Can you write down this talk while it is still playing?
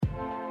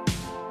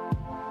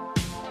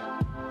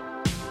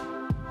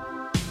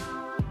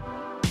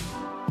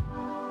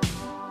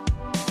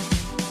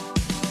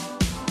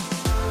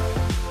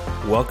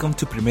Welcome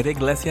to Primera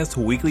Iglesia's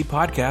weekly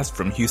podcast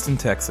from Houston,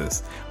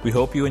 Texas. We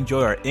hope you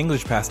enjoy our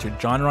English pastor,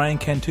 John Ryan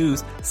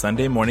Cantu's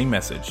Sunday morning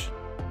message.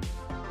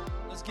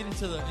 Let's get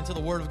into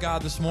the Word of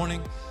God this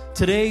morning.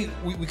 Today,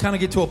 we kind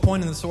of get to a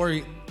point in the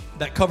story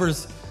that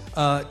covers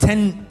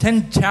 10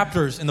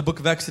 chapters in the book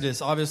of Exodus.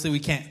 Obviously, we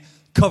can't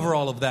cover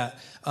all of that.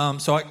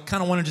 So I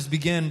kind of want to just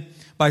begin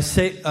by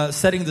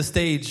setting the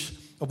stage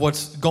of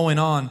what's going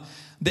on.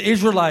 The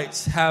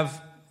Israelites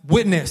have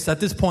witnessed at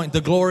this point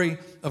the glory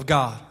of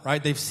God,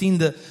 right? They've seen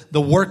the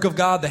work of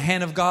God, the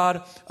hand of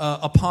God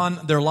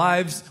upon their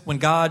lives when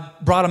God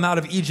brought them out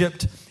of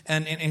Egypt,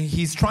 and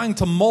He's trying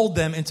to mold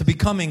them into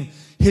becoming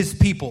His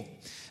people.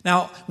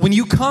 Now, when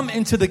you come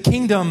into the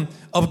kingdom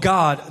of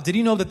God, did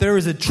you know that there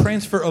is a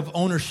transfer of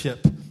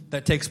ownership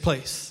that takes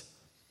place?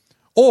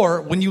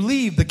 Or when you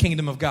leave the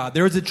kingdom of God,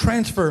 there is a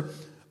transfer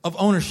of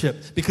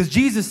ownership, because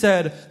Jesus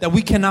said that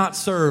we cannot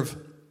serve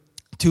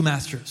two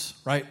masters,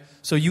 right?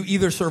 So you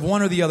either serve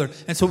one or the other.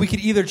 And so we could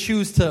either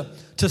choose to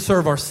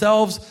serve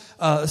ourselves,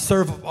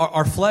 serve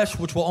our flesh,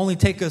 which will only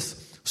take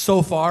us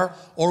so far,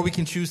 or we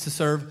can choose to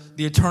serve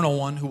the eternal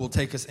one who will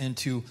take us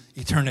into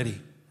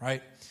eternity,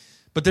 right?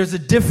 But there's a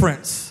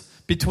difference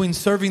between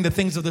serving the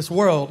things of this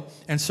world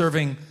and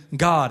serving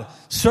God.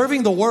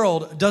 Serving the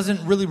world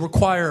doesn't really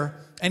require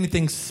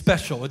anything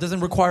special. It doesn't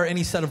require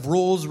any set of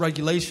rules,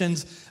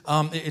 regulations.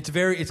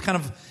 It's kind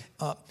of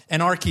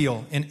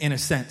anarchical in a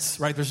sense,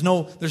 right? There's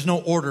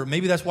no order.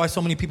 Maybe that's why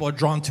so many people are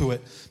drawn to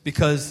it,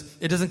 because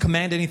it doesn't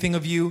command anything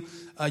of you.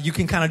 You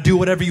can kind of do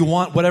whatever you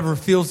want, whatever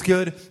feels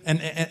good,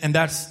 and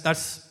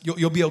that's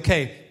you'll be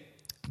okay.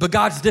 But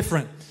God's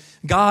different.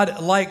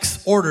 God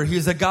likes order. He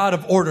is a God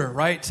of order,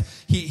 right?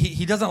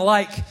 He doesn't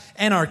like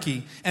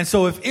anarchy. And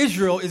so if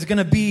Israel is going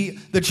to be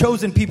the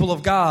chosen people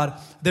of God,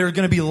 there are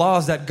going to be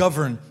laws that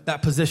govern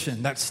that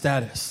position, that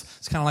status.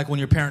 It's kind of like when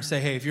your parents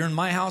say, hey, if you're in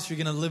my house, you're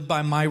going to live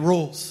by my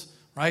rules,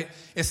 right?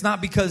 It's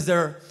not because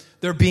they're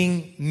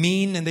being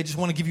mean and they just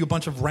want to give you a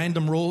bunch of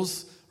random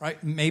rules,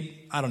 right?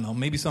 Maybe, I don't know,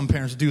 maybe some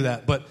parents do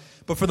that. But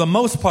for the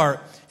most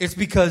part, it's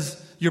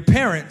because your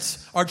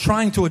parents are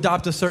trying to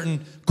adopt a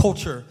certain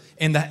culture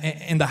in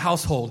the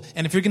household.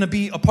 And if you're going to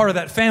be a part of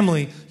that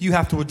family, you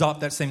have to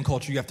adopt that same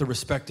culture. You have to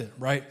respect it,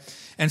 right?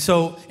 And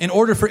so in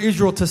order for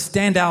Israel to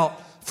stand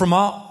out from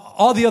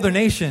all the other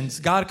nations,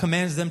 God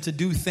commands them to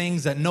do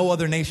things that no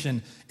other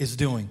nation is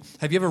doing.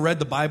 Have you ever read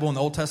the Bible in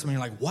the Old Testament?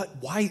 You're like, what?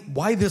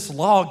 Why this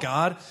law,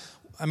 God?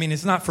 I mean,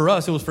 it's not for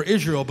us. It was for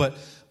Israel. But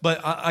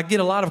I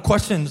get a lot of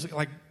questions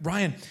like,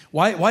 Ryan,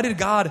 why did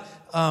God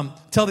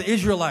tell the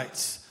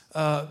Israelites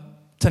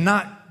to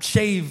not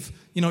shave,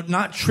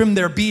 not trim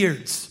their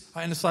beards?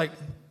 And it's like,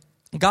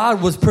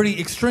 God was pretty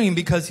extreme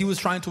because He was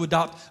trying to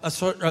adopt a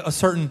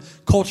certain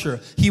culture.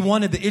 He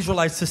wanted the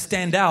Israelites to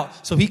stand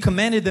out. So He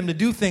commanded them to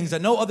do things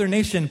that no other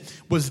nation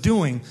was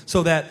doing,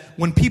 so that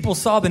when people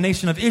saw the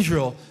nation of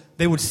Israel,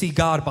 they would see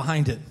God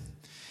behind it.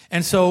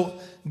 And so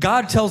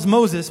God tells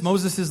Moses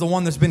is the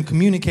one that's been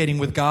communicating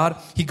with God.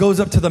 He goes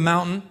up to the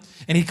mountain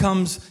and he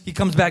comes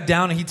back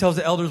down and he tells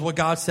the elders what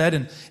God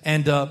said,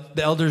 and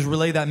the elders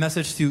relay that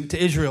message to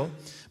Israel.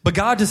 But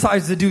God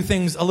decides to do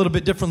things a little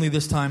bit differently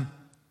this time.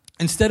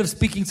 Instead of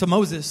speaking to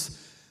Moses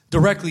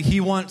directly, He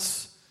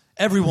wants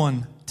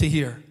everyone to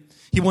hear.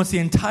 He wants the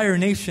entire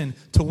nation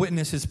to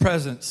witness His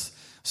presence.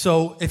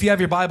 So if you have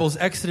your Bibles,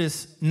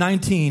 Exodus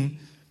 19,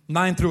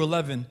 9 through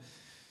 11,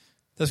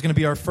 that's going to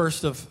be our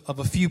first of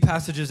a few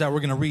passages that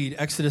we're going to read.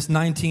 Exodus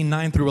 19,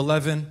 9 through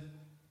 11.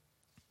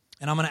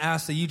 And I'm going to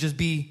ask that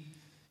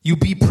you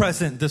be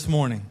present this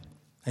morning.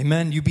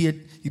 Amen. You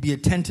be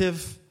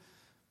attentive.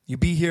 You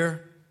be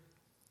here.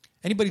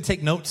 Anybody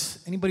take notes?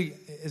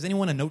 Is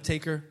anyone a note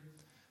taker?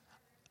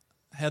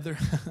 Heather?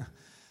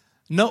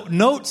 No,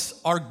 notes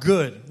are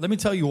good. Let me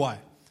tell you why.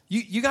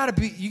 You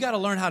gotta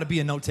learn how to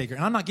be a note taker.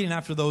 And I'm not getting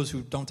after those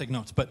who don't take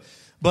notes,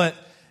 but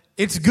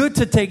it's good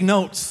to take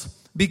notes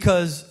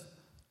because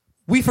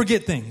we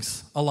forget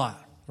things a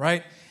lot,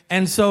 right?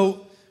 And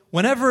so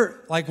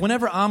whenever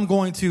I'm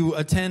going to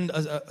attend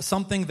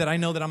something that I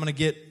know that I'm going to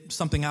get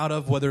something out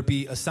of, whether it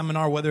be a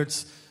seminar, whether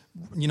it's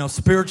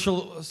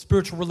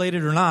spiritual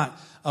related or not,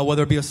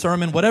 whether it be a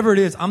sermon, whatever it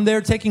is, I'm there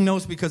taking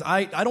notes because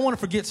I don't want to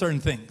forget certain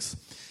things.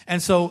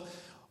 And so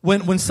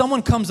when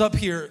someone comes up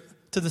here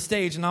to the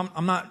stage, and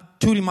I'm not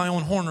tooting my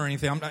own horn or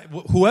anything,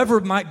 whoever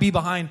might be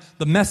behind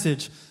the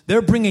message,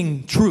 they're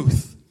bringing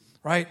truth,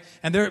 right?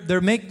 And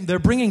they're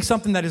bringing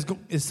something that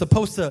is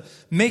supposed to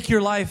make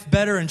your life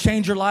better and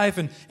change your life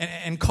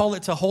and call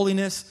it to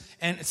holiness.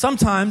 And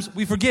sometimes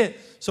we forget,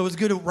 so it's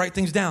good to write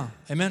things down.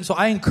 Amen. So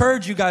I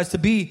encourage you guys to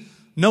be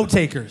note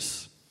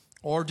takers,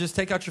 or just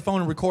take out your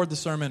phone and record the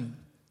sermon,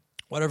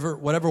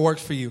 whatever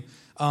works for you.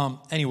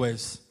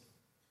 Anyways,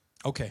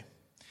 okay,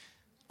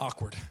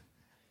 awkward.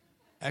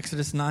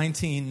 Exodus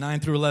 19, 9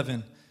 through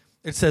 11.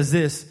 It says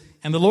this,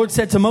 and the Lord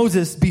said to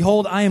Moses,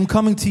 behold, I am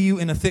coming to you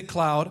in a thick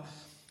cloud,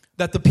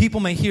 that the people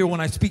may hear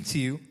when I speak to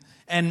you,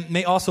 and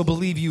may also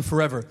believe you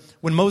forever.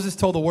 When Moses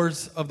told the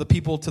words of the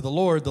people to the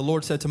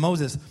Lord said to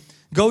Moses,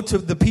 go to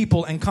the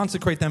people and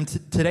consecrate them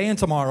today and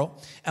tomorrow,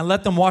 and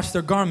let them wash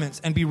their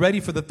garments and be ready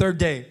for the third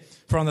day.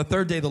 For on the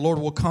third day, the Lord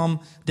will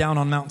come down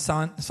on Mount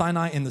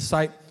Sinai in the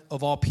sight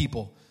of all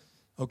people.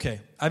 Okay,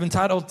 I've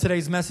entitled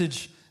today's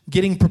message,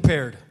 Getting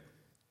Prepared.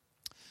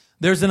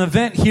 There's an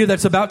event here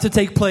that's about to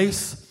take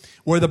place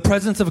where the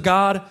presence of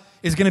God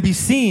is going to be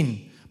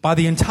seen by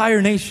the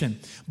entire nation.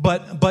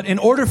 But in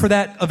order for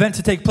that event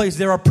to take place,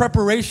 there are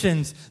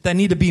preparations that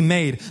need to be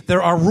made.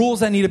 There are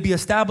rules that need to be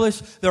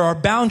established. There are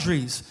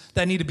boundaries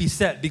that need to be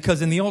set.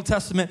 Because in the Old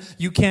Testament,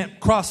 you can't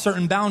cross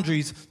certain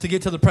boundaries to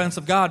get to the presence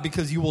of God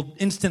because you will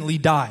instantly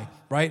die,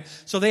 right?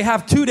 So they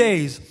have 2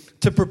 days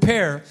to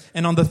prepare,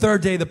 and on the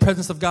third day, the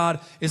presence of God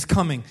is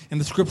coming.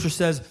 And the scripture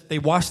says they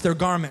washed their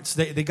garments.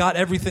 They got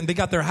everything. They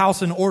got their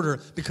house in order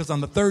because on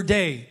the third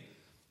day,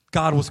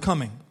 God was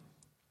coming.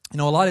 You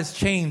know, a lot has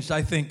changed,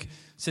 I think,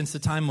 since the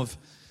time of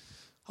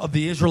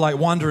the Israelite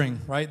wandering,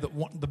 right?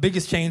 The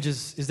biggest change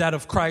is that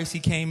of Christ. He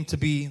came to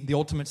be the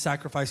ultimate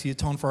sacrifice. He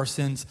atoned for our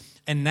sins.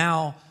 And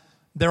now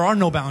there are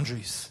no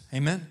boundaries.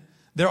 Amen?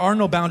 There are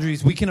no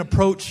boundaries. We can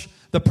approach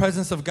the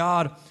presence of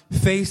God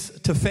face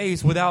to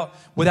face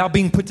without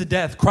being put to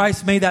death.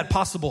 Christ made that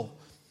possible.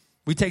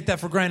 We take that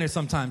for granted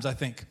sometimes, I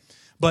think.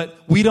 But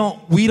we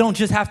don't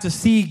just have to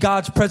see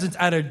God's presence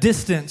at a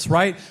distance,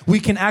 right?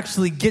 We can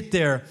actually get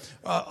there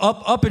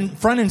up in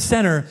front and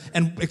center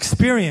and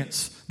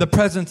experience the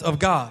presence of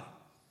God.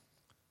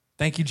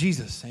 Thank you,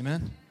 Jesus.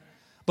 Amen.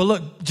 But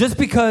look, just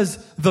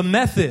because the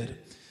method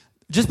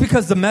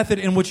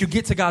in which you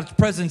get to God's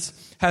presence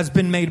has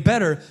been made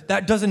better,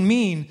 that doesn't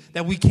mean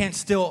that we can't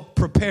still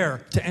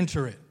prepare to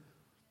enter it.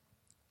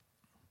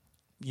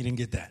 You didn't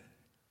get that.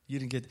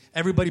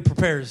 Everybody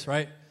prepares,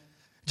 right?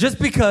 Just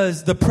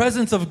because the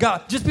presence of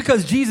God, just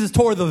because Jesus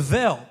tore the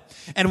veil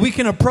and we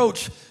can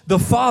approach the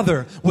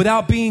Father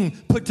without being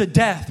put to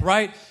death,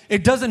 right?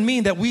 It doesn't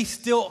mean that we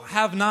still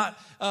have not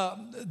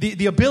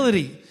the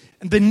ability,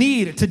 the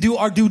need to do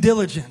our due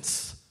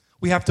diligence.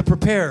 We have to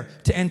prepare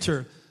to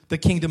enter the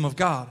kingdom of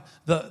God,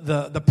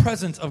 the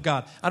presence of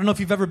God. I don't know if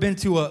you've ever been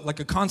to a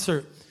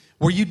concert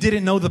where you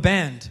didn't know the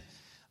band,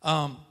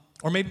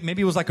 or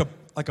maybe it was like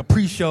a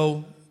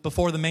pre-show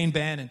before the main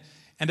band,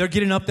 and they're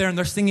getting up there and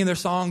they're singing their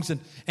songs,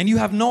 and you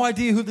have no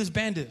idea who this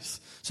band is.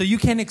 So you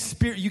can't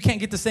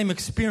get the same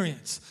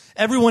experience.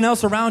 Everyone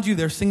else around you,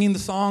 they're singing the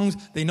songs,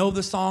 they know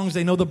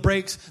the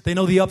breaks, they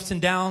know the ups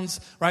and downs,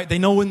 right? They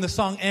know when the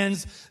song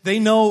ends. They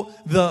know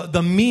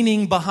the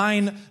meaning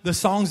behind the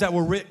songs that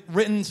were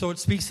written, so it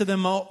speaks to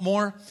them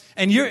more.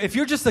 And if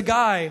you're just a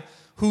guy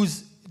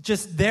who's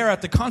just there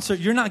at the concert,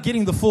 you're not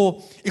getting the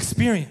full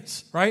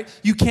experience, right?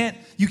 You can't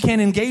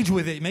engage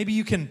with it. Maybe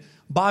you can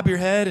bob your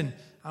head and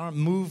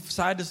move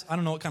side to. I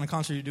don't know what kind of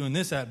concert you're doing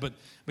this at, but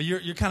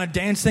you're kind of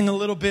dancing a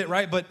little bit,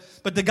 right? But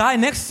the guy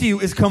next to you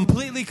is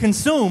completely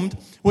consumed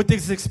with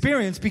this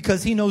experience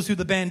because he knows who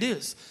the band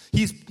is.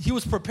 He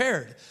was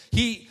prepared.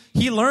 He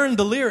learned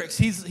the lyrics.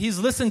 He's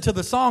listened to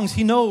the songs.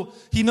 He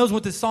knows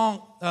what the song,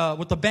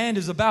 what the band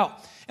is about.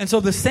 And so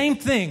the same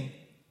thing,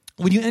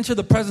 when you enter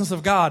the presence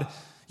of God,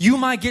 you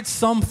might get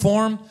some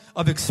form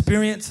of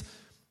experience,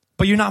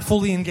 but you're not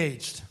fully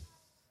engaged.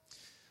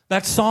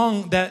 That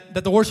song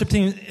that the worship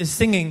team is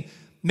singing,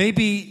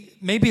 maybe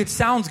it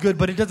sounds good,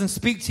 but it doesn't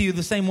speak to you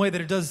the same way that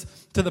it does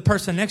to the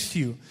person next to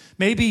you.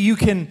 Maybe you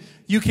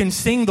can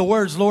sing the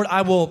words, Lord,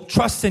 I will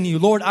trust in you.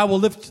 Lord, I will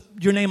lift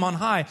your name on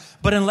high.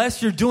 But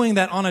unless you're doing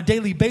that on a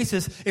daily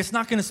basis, it's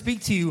not going to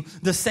speak to you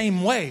the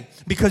same way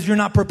because you're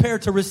not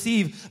prepared to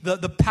receive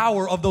the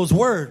power of those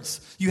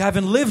words. You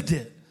haven't lived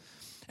it.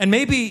 And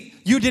maybe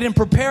you didn't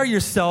prepare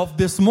yourself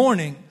this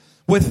morning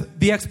with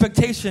the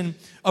expectation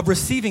of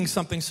receiving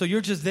something, so you're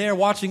just there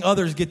watching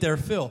others get their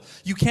fill.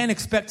 You can't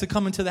expect to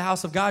come into the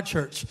house of God,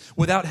 church,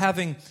 without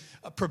having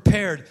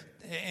prepared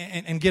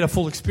and get a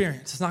full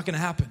experience. It's not going to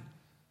happen.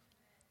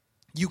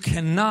 You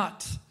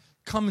cannot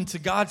come into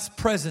God's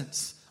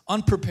presence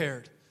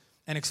unprepared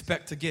and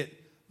expect to get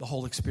the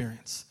whole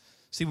experience.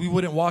 See, we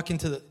wouldn't walk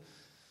into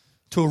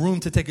a room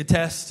to take a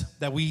test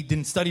that we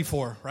didn't study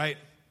for, right?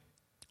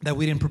 That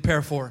we didn't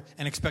prepare for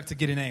and expect to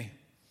get an A.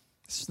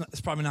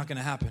 It's probably not going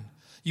to happen.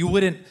 You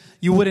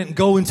wouldn't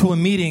go into a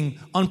meeting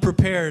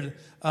unprepared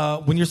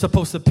when you're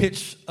supposed to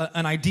pitch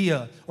an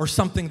idea or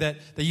something that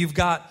you've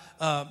got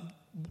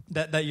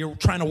that you're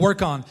trying to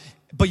work on,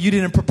 but you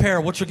didn't prepare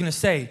what you're going to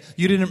say.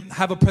 You didn't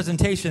have a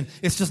presentation.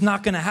 It's just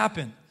not going to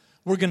happen.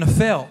 We're going to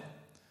fail.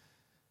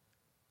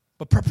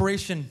 But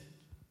preparation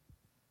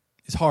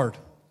is hard.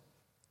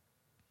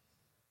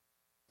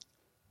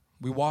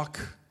 We walk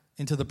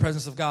into the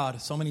presence of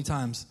God so many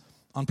times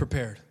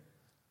unprepared.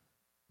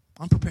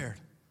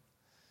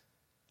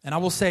 And I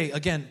will say,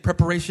 again,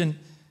 preparation,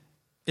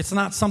 it's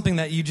not something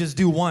that you just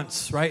do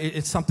once, right?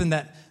 It's something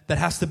that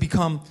has to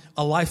become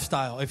a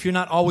lifestyle. If you're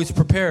not always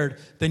prepared,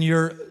 then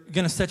you're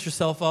going to set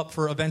yourself up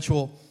for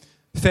eventual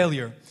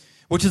failure,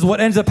 which is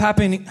what ends up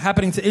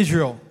happening to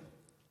Israel.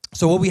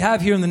 So what we have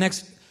here in the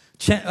next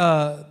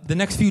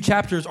few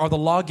chapters are the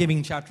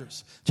law-giving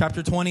chapters.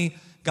 Chapter 20,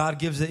 God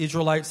gives the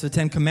Israelites the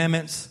 10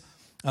 Commandments,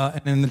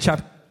 and in the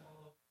chapter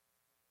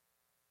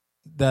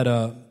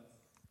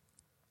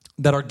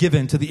that are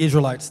given to the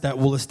Israelites that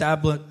will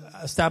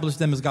establish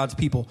them as God's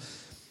people.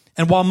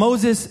 And while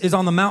Moses is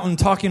on the mountain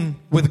talking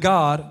with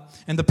God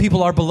and the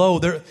people are below,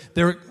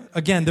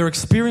 they're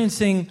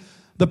experiencing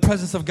the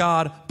presence of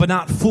God, but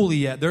not fully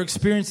yet. They're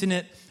experiencing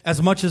it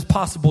as much as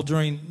possible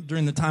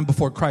during the time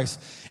before Christ.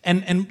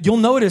 And you'll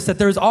notice that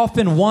there's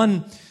often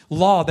one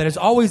law that is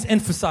always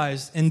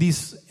emphasized in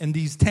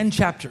these 10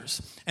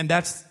 chapters, and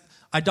that's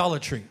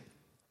idolatry.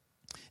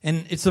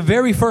 And it's the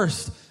very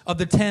first of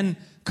the 10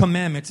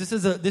 commandments.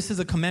 This is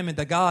a commandment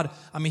that God,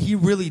 he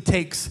really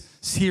takes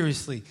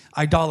seriously,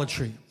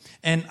 idolatry.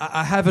 And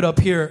I have it up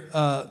here,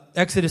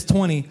 Exodus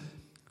 20,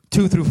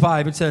 2 through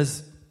 5. It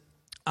says,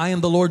 I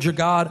am the Lord your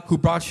God who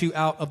brought you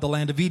out of the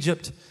land of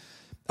Egypt,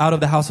 out of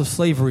the house of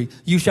slavery.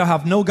 You shall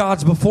have no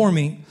gods before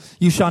me.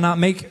 You shall not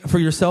make for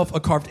yourself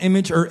a carved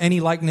image or any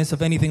likeness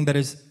of anything that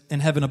is in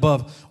heaven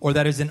above, or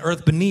that is in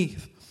earth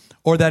beneath,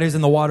 or that is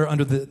in the water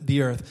under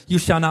the earth. You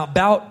shall not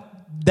bow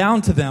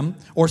down to them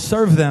or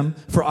serve them,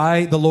 for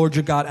I, the Lord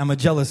your God, am a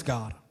jealous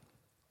God.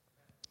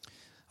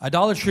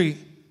 Idolatry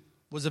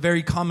was a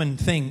very common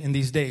thing in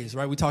these days,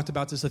 right? We talked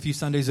about this a few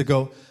Sundays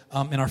ago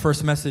in our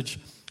first message,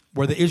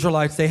 where the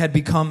Israelites, they had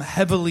become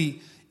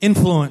heavily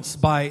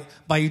influenced by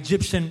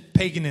Egyptian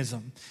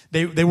paganism.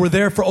 They were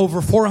there for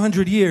over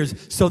 400 years,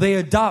 so they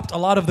adopt a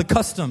lot of the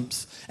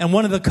customs. And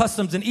one of the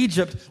customs in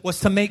Egypt was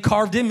to make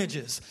carved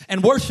images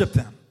and worship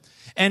them.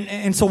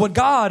 And so what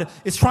God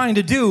is trying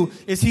to do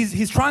is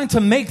he's trying to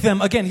make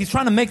them, again, he's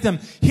trying to make them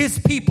his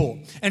people.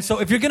 And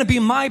so if you're going to be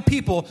my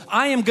people,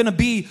 I am going to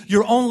be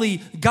your only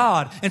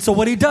God. And so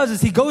what he does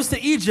is he goes to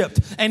Egypt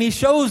and he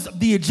shows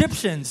the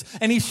Egyptians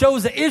and he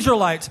shows the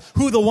Israelites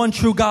who the one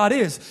true God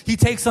is. He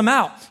takes them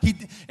out.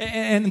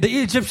 And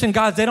the Egyptian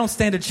gods, they don't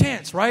stand a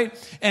chance, right?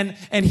 And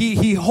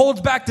he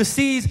holds back the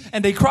seas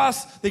and they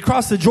cross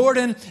the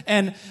Jordan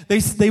and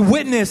they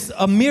witness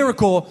a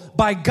miracle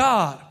by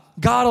God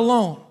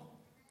alone.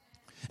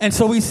 And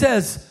so he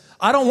says,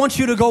 I don't want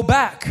you to go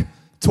back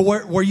to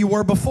where you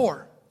were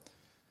before.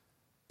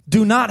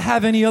 Do not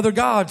have any other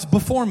gods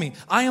before me.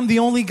 I am the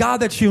only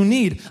God that you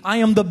need. I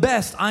am the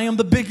best. I am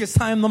the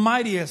biggest. I am the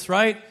mightiest,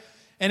 right?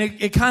 And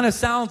it kind of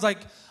sounds like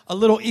a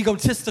little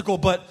egotistical,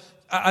 but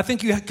I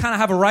think you kind of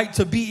have a right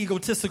to be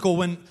egotistical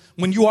when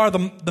you are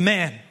the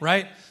man,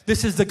 right?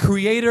 This is the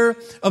creator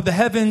of the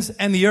heavens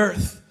and the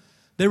earth.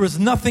 There is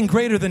nothing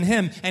greater than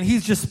him, and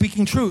he's just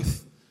speaking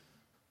truth.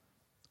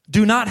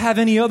 Do not have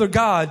any other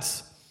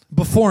gods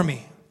before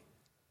me.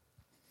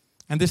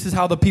 And this is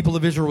how the people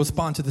of Israel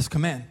respond to this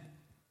command,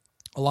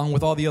 along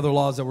with all the other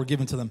laws that were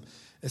given to them.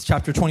 It's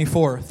chapter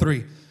 24, 3.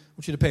 I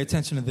want you to pay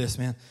attention to this,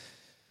 man.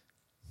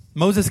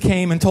 Moses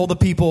came and told the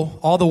people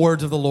all the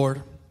words of the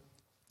Lord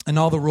and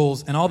all the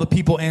rules, and all the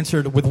people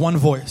answered with one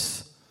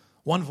voice.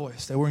 One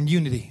voice. They were in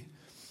unity.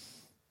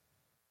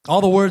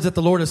 All the words that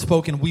the Lord has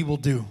spoken, we will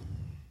do.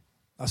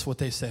 That's what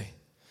they say.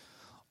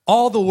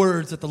 All the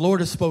words that the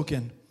Lord has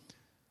spoken,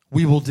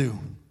 we will do.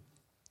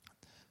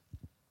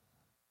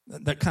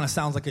 That kind of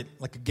sounds like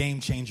a game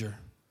changer,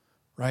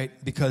 right?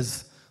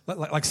 Because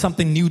like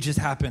something new just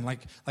happened,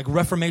 like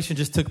reformation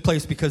just took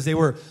place because they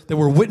were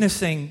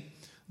witnessing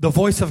the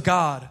voice of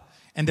God,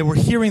 and they were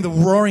hearing the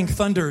roaring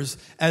thunders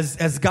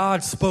as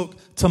God spoke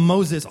to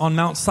Moses on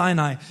Mount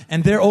Sinai.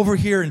 And they're over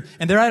here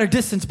and they're at a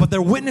distance, but they're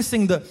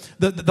witnessing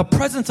the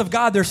presence of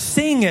God. They're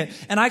seeing it.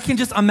 And I can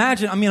just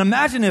imagine,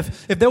 imagine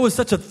if there was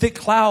such a thick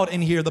cloud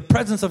in here, the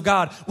presence of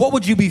God, what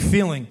would you be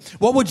feeling?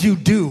 What would you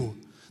do?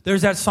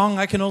 There's that song,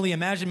 I Can Only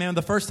Imagine, man.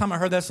 The first time I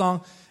heard that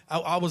song,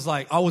 I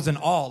was in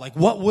awe. Like,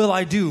 what will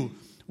I do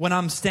when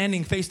I'm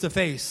standing face to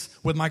face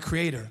with my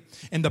Creator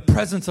in the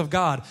presence of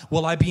God?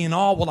 Will I be in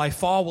awe? Will I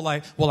fall?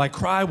 Will I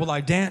cry? Will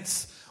I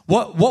dance?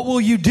 What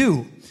will you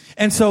do?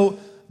 And so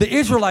the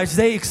Israelites,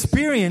 they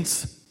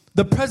experience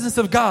the presence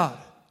of God.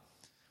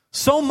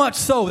 So much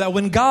so that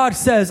when God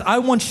says, I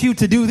want you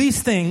to do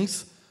these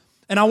things,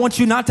 and I want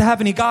you not to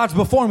have any gods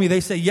before me,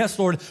 they say, yes,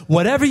 Lord,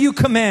 whatever you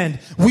command,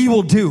 we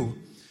will do.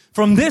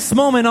 From this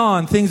moment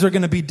on, things are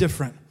going to be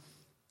different.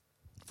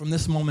 From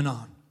this moment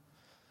on.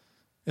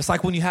 It's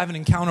like when you have an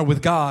encounter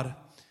with God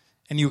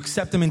and you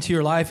accept Him into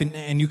your life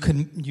and you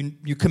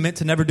commit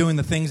to never doing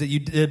the things that you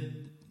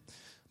did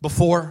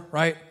before,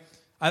 right?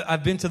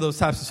 I've been to those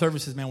types of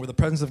services, man, where the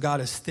presence of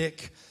God is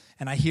thick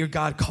and I hear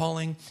God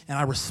calling and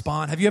I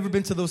respond. Have you ever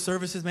been to those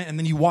services, man? And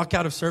then you walk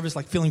out of service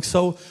like feeling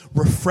so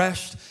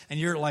refreshed and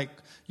you're like,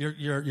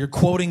 You're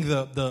quoting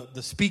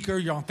the speaker.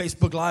 You're on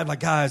Facebook Live like,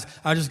 guys,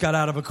 I just got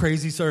out of a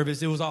crazy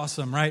service. It was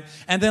awesome, right?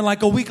 And then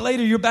like a week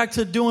later, you're back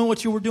to doing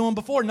what you were doing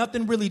before.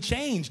 Nothing really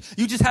changed.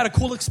 You just had a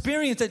cool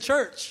experience at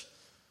church.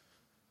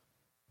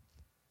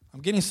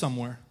 I'm getting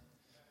somewhere.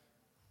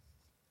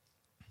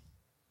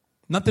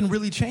 Nothing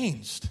really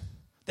changed.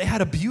 They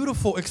had a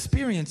beautiful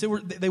experience.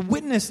 They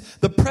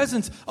witnessed the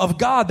presence of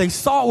God. They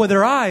saw it with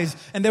their eyes,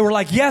 and they were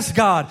like, yes,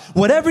 God,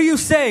 whatever you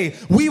say,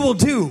 we will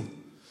do.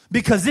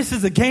 Because this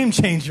is a game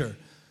changer.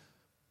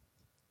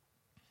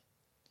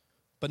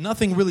 But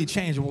nothing really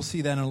changed, and we'll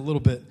see that in a little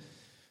bit.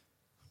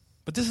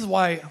 But this is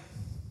why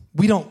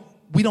we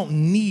don't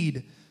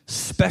need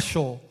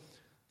special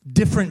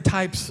different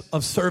types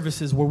of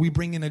services where we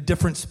bring in a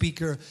different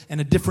speaker and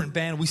a different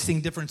band, we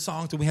sing different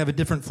songs and we have a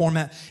different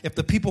format, if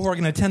the people who are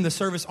going to attend the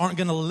service aren't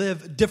going to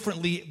live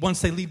differently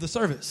once they leave the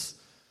service.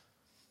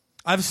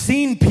 I've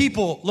seen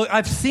people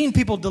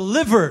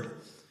delivered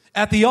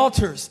at the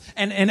altars,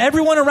 and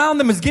everyone around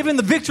them is giving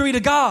the victory to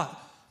God.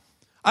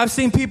 I've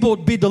seen people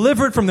be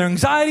delivered from their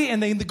anxiety,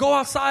 and they go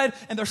outside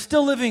and they're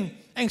still living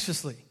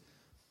anxiously.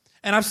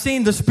 And I've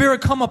seen the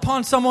Spirit come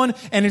upon someone,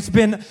 and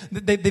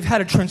they've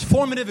had a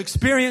transformative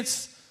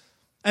experience,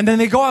 and then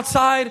they go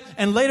outside,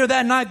 and later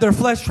that night their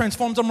flesh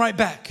transforms them right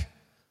back.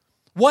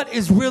 What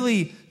is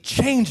really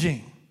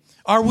changing?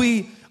 Are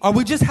we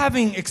just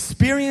having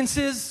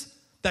experiences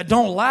that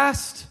don't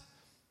last?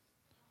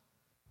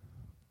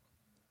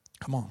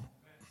 Come on.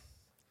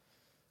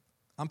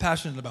 I'm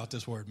passionate about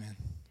this word, man.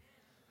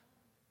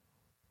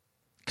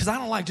 Because I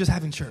don't like just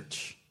having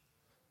church.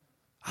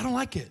 I don't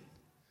like it.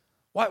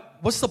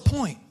 What's the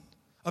point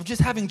of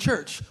just having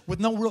church with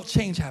no real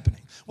change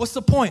happening? What's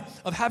the point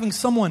of having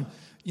someone,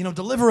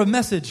 deliver a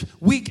message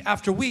week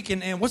after week?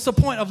 And what's the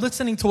point of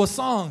listening to a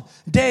song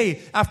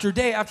day after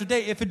day after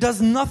day if it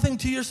does nothing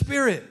to your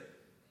spirit?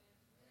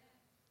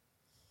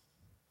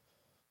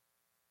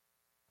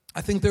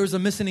 I think there's a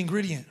missing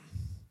ingredient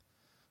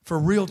for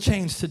real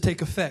change to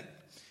take effect,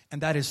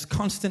 and that is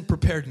constant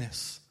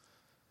preparedness.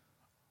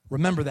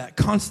 Remember that,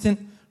 constant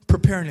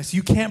preparedness.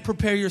 You can't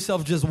prepare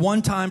yourself just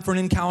one time for an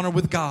encounter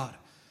with God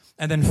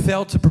and then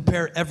fail to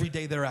prepare every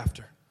day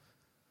thereafter.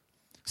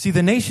 See,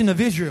 the nation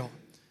of Israel,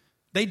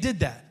 they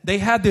did that. They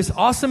had this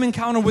awesome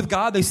encounter with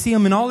God. They see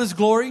him in all his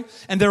glory,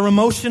 and they're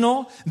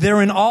emotional.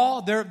 They're in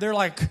awe. They're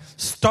like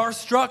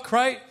starstruck,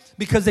 right?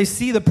 Because they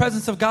see the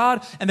presence of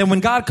God. And then when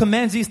God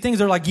commands these things,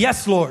 they're like,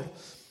 yes, Lord.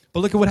 But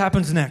look at what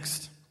happens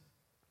next.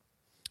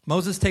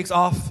 Moses takes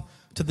off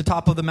to the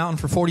top of the mountain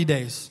for 40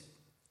 days.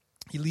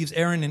 He leaves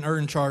Aaron and Ur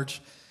in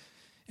charge.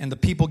 And the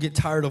people get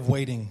tired of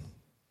waiting.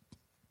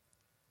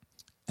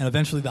 And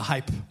eventually the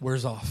hype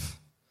wears off.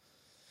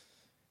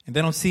 And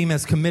they don't seem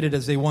as committed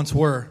as they once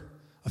were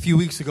a few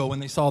weeks ago when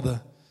they saw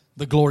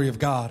the glory of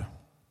God.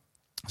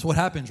 So what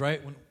happens,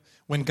 right?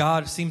 When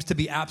God seems to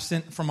be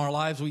absent from our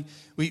lives,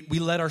 we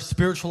let our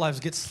spiritual lives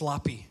get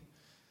sloppy.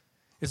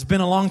 It's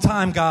been a long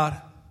time, God.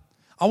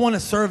 I want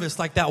a service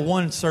like that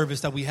one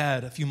service that we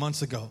had a few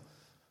months ago.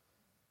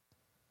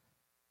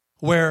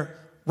 Where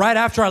right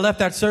after I left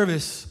that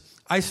service,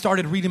 I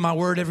started reading my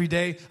word every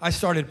day. I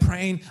started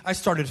praying. I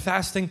started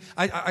fasting.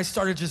 I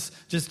started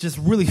just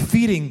really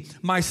feeding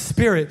my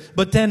spirit.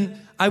 But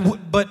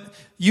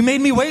you made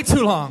me wait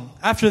too long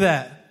after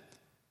that.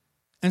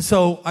 And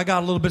so I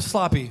got a little bit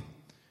sloppy.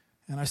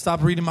 And I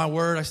stopped reading my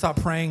word. I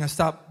stopped praying. I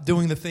stopped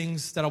doing the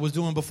things that I was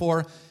doing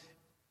before.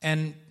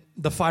 And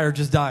the fire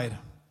just died.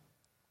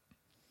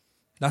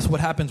 That's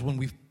what happens when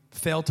we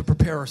fail to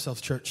prepare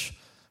ourselves, church,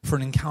 for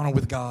an encounter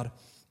with God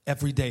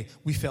every day.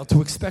 We fail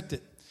to expect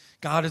it.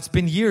 God, it's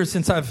been years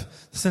since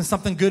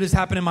something good has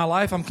happened in my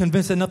life. I'm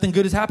convinced that nothing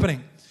good is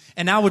happening.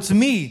 And now it's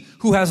me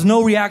who has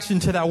no reaction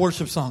to that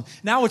worship song.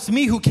 Now it's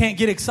me who can't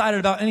get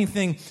excited about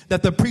anything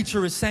that the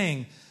preacher is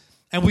saying.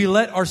 And we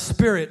let our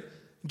spirit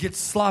get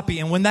sloppy.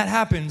 And when that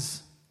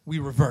happens, we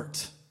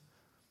revert.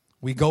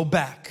 We go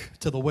back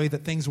to the way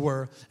that things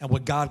were and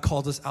what God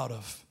called us out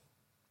of.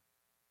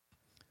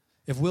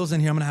 If Will's in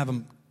here, I'm going to have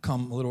him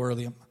come a little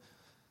early.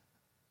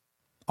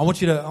 I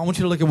want you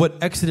to look at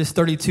what Exodus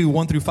 32,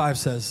 1 through 5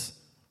 says.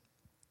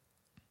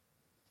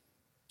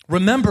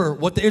 Remember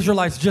what the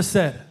Israelites just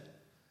said.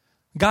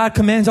 God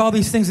commands all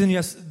these things, and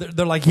yes,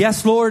 they're like,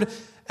 yes, Lord,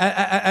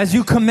 as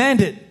you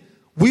commanded,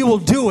 we will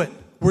do it.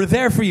 We're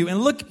there for you. And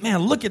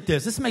look at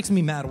this. This makes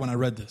me mad when I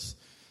read this.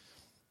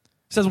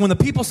 It says, when the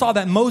people saw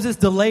that Moses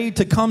delayed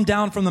to come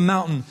down from the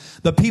mountain,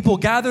 the people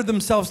gathered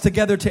themselves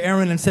together to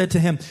Aaron and said to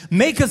him,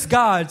 make us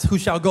gods who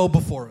shall go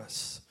before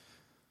us.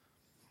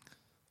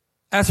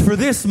 As for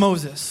this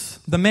Moses,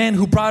 the man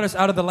who brought us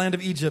out of the land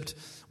of Egypt,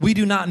 we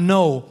do not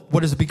know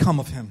what has become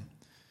of him.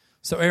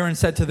 So Aaron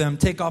said to them,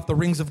 take off the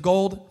rings of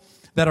gold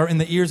that are in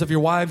the ears of your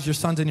wives, your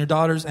sons, and your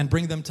daughters, and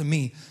bring them to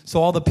me.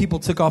 So all the people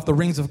took off the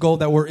rings of gold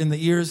that were in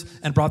the ears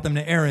and brought them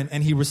to Aaron.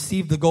 And he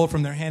received the gold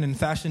from their hand and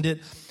fashioned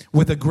it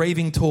with a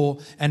graving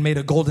tool and made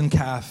a golden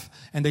calf.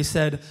 And they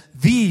said,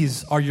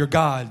 these are your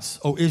gods,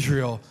 O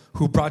Israel,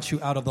 who brought you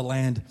out of the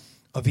land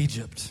of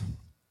Egypt.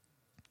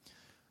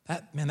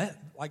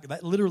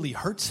 That literally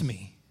hurts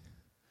me.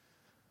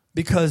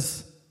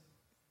 Because,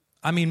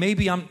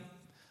 maybe I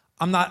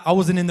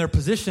wasn't in their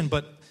position,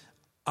 but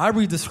I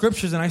read the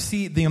scriptures and I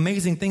see the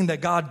amazing thing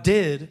that God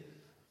did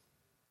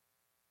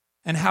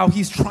and how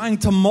he's trying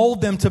to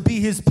mold them to be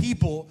his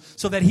people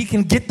so that he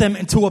can get them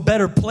into a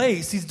better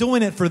place. He's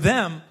doing it for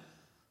them.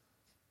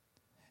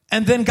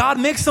 And then God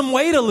makes them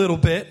wait a little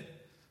bit.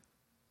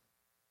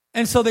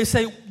 And so they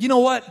say, you know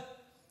what?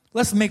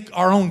 Let's make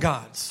our own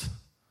gods.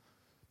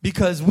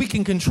 Because we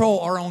can control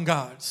our own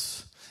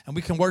gods. And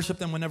we can worship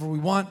them whenever we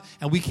want.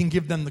 And we can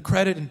give them the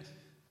credit. And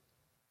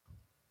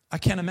I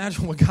can't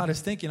imagine what God is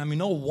thinking.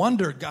 No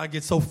wonder God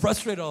gets so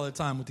frustrated all the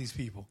time with these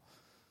people.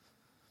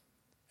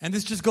 And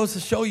this just goes to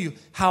show you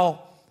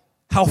how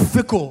how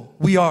fickle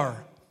we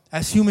are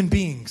as human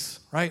beings,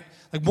 right?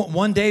 Like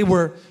one day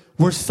we're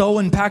so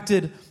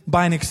impacted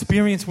by an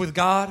experience with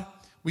God.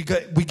 We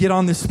get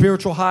on this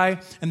spiritual high,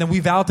 and then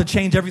we vow to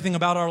change everything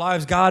about our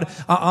lives. God,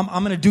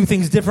 I'm going to do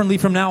things differently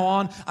from now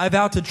on. I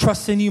vow to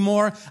trust in you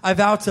more. I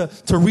vow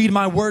to read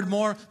my word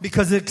more,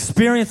 because the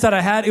experience that I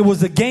had, it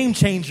was a game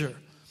changer.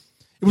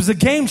 It was a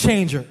game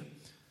changer.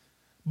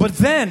 But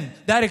then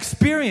that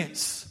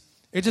experience,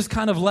 it just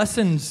kind of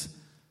lessens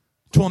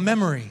to a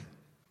memory,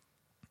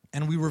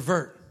 and we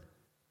revert.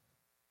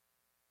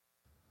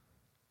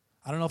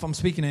 I don't know if I'm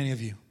speaking to any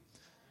of you.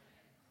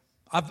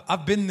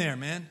 I've been there,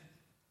 man.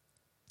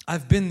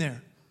 I've been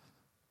there.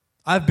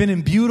 I've been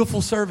in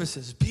beautiful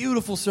services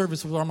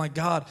where I'm like,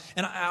 God,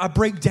 and I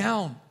break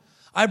down.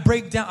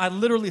 I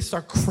literally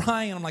start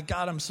crying. I'm like,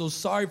 God, I'm so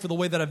sorry for the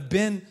way that I've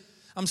been.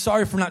 I'm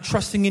sorry for not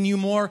trusting in you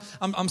more.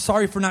 I'm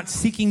sorry for not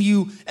seeking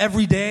you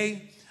every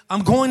day.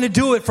 I'm going to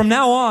do it from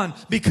now on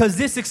because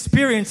this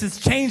experience has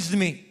changed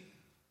me.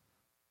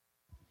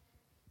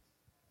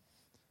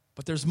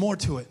 But there's more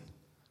to it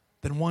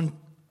than one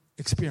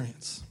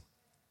experience.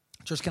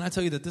 Church, can I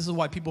tell you that this is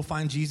why people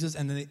find Jesus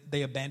and then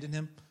they abandon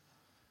him?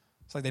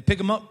 It's like they pick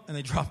him up and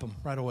they drop him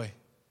right away.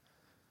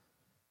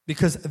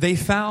 Because they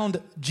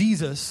found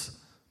Jesus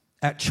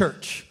at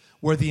church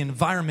where the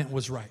environment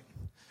was right,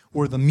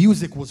 where the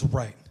music was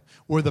right,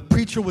 where the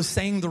preacher was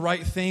saying the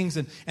right things,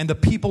 and the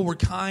people were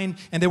kind,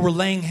 and they were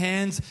laying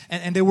hands,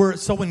 and they were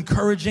so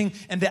encouraging,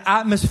 and the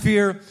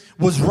atmosphere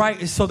was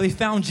right, so they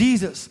found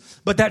Jesus.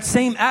 But that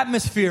same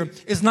atmosphere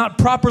is not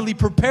properly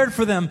prepared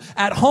for them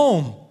at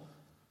home.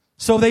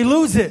 So they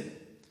lose it.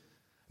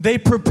 They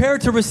prepare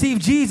to receive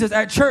Jesus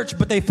at church,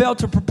 but they fail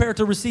to prepare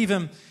to receive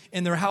him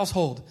in their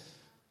household.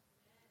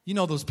 You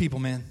know those people,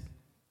 man.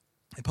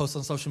 They post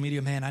on social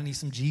media, man, I need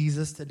some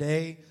Jesus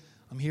today.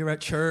 I'm here at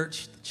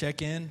church,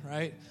 check in,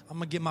 right? I'm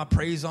going to get my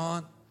praise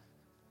on.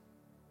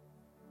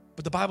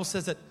 But the Bible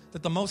says that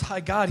the Most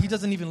High God, he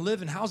doesn't even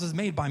live in houses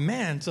made by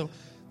man. So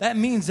that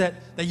means that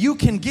you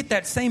can get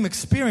that same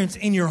experience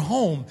in your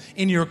home,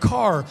 in your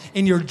car,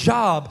 in your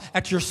job,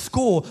 at your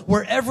school,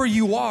 wherever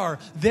you are,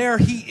 there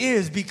he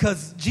is,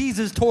 because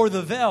Jesus tore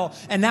the veil,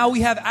 and now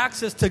we have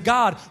access to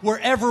God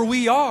wherever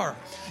we are.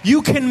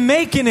 You can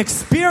make an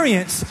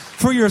experience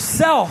for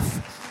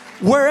yourself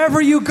wherever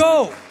you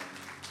go.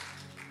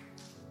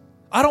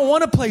 I don't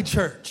want to play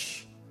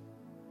church.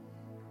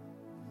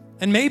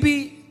 And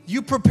maybe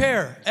you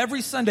prepare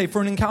every Sunday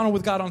for an encounter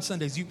with God on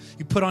Sundays. You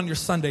put on your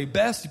Sunday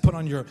best. You put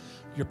on your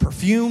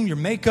perfume, your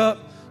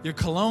makeup, your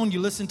cologne.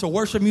 You listen to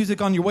worship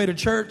music on your way to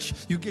church.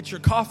 You get your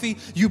coffee.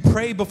 You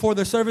pray before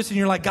the service, and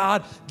you're like,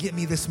 God, get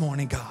me this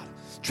morning, God.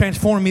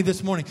 Transform me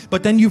this morning.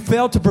 But then you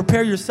fail to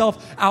prepare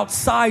yourself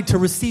outside to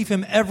receive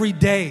him every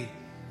day.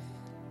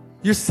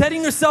 You're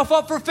setting yourself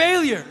up for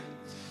failure.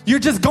 You're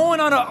just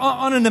going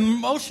on an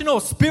emotional,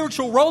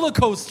 spiritual roller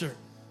coaster.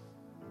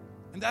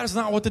 And that is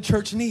not what the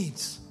church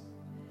needs.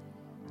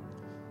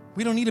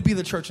 We don't need to be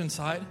the church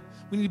inside.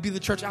 We need to be the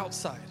church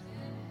outside.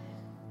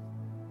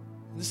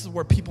 And this is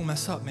where people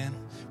mess up, man.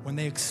 When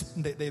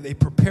they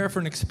prepare for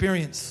an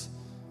experience.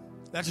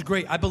 That's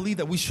great. I believe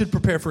that we should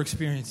prepare for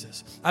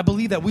experiences. I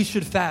believe that we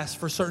should fast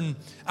for certain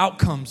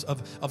outcomes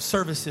of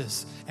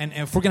services. And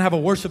if we're going to have a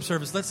worship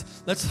service,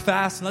 let's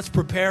fast and let's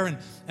prepare and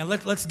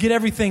let's get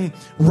everything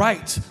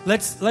right.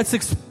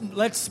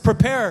 Let's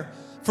prepare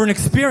for an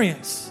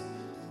experience.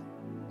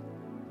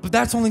 But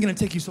that's only going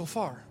to take you so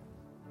far.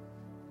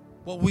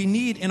 What we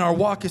need in our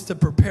walk is to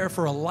prepare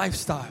for a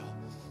lifestyle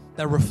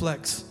that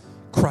reflects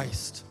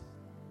Christ.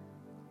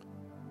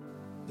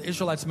 The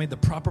Israelites made the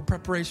proper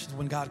preparations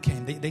when God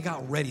came. They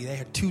got ready. They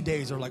had 2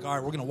 days. They're like, all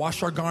right, we're going to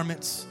wash our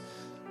garments.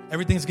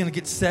 Everything's going to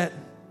get set.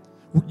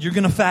 You're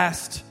going to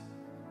fast.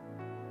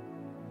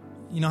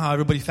 You know how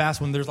everybody fasts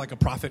when there's like a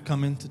prophet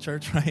coming to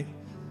church, right?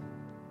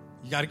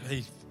 You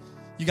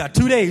got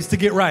 2 days to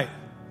get right.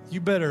 You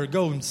better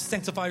go and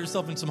sanctify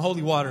yourself in some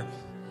holy water.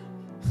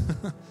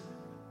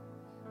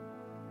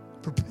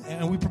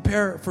 And we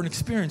prepare for an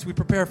experience. We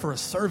prepare for a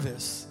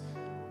service.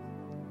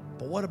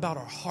 But what about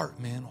our heart,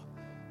 man?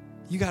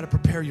 You got to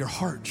prepare your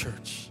heart,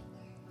 church.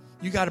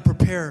 You got to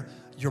prepare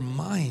your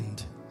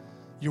mind,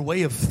 your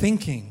way of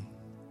thinking.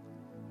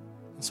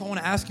 And so I want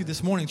to ask you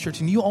this morning,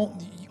 church, and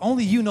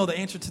only you know the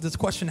answer to this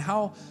question.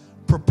 How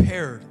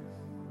prepared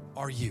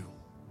are you?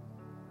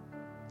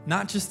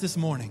 Not just this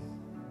morning,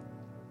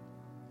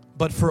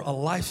 but for a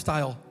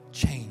lifestyle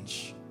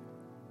change.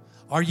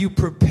 Are you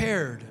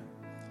prepared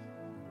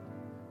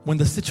when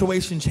the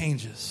situation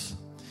changes?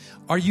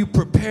 Are you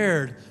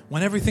prepared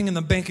when everything in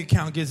the bank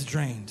account gets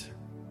drained?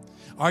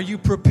 Are you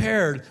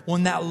prepared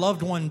when that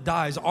loved one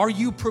dies? Are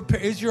you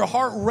prepared? Is your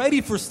heart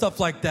ready for stuff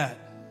like that?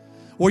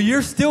 Where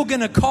you're still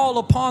going to call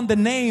upon the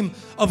name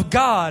of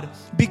God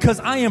because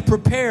I am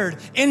prepared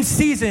in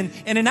season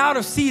and in out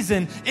of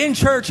season, in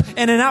church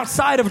and in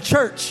outside of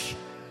church.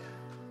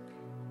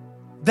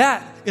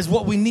 That is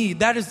what we need.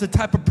 That is the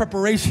type of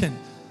preparation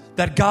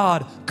that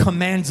God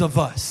commands of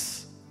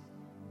us.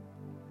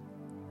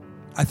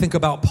 I think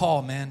about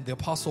Paul, man, the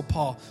Apostle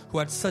Paul, who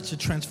had such a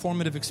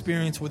transformative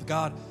experience with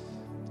God.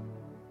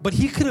 But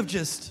he could have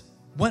just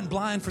went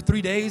blind for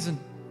 3 days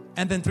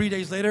and then 3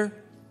 days later,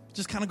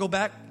 just kind of go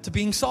back to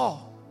being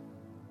Saul.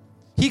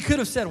 He could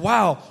have said,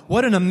 wow,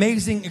 what an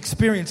amazing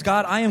experience.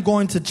 God, I am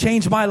going to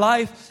change my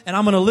life and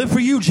I'm going to live for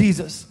you,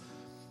 Jesus.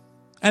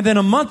 And then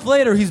a month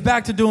later, he's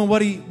back to doing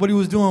what he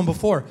was doing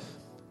before.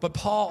 But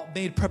Paul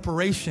made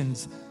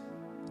preparations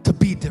to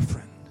be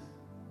different.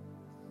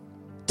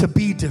 To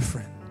be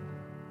different.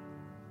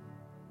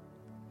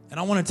 And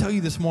I want to tell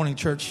you this morning,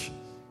 church,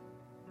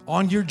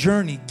 on your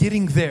journey,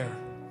 getting there,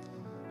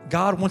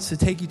 God wants to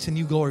take you to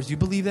new glories. You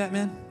believe that,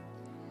 man?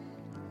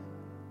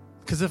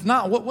 Because if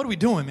not, what are we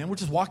doing, man? We're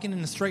just walking in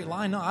a straight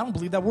line? No, I don't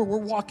believe that. We're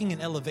walking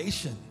in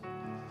elevation.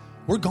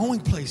 We're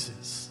going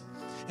places.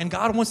 And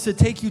God wants to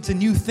take you to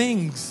new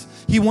things.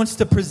 He wants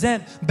to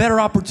present better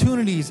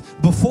opportunities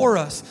before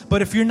us.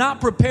 But if you're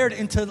not prepared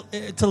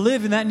to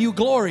live in that new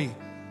glory,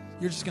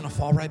 you're just going to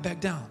fall right back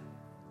down.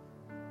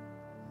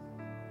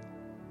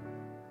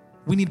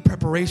 We need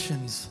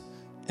preparations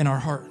in our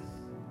heart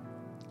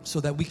so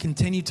that we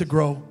continue to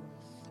grow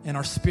in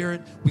our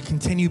spirit. We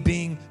continue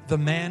being the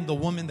man, the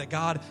woman that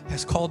God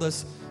has called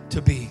us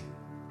to be.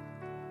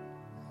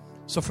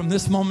 So from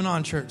this moment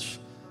on, church,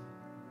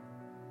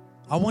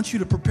 I want you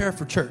to prepare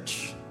for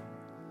church.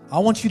 I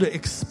want you to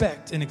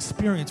expect an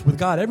experience with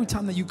God. Every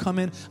time that you come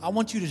in, I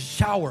want you to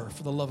shower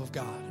for the love of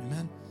God.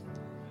 Amen.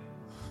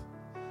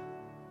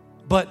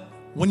 But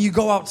when you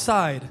go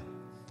outside,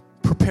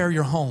 prepare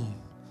your home.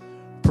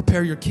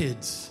 Prepare your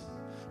kids.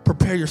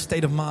 Prepare your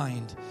state of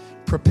mind.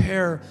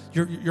 Prepare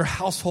your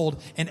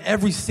household in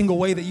every single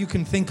way that you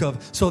can think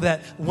of so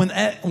that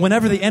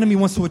whenever the enemy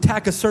wants to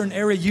attack a certain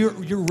area,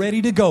 you're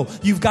ready to go.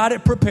 You've got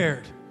it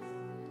prepared.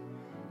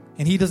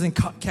 And he doesn't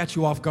catch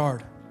you off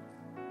guard.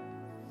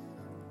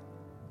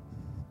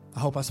 I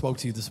hope I spoke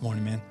to you this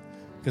morning, man.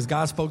 Because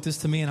God spoke this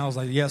to me and I was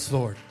like, yes,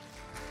 Lord.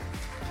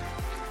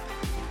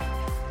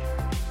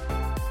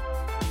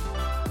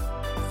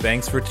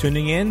 Thanks for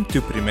tuning in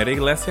to Primera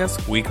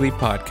Iglesia's weekly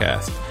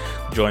podcast.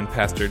 Join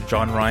Pastor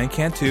John Ryan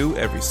Cantu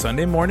every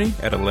Sunday morning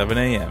at 11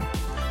 a.m.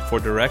 For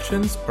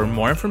directions or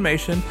more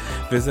information,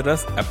 visit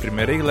us at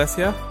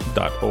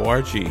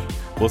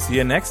primeraiglesia.org. We'll see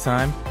you next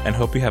time and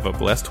hope you have a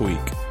blessed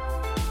week.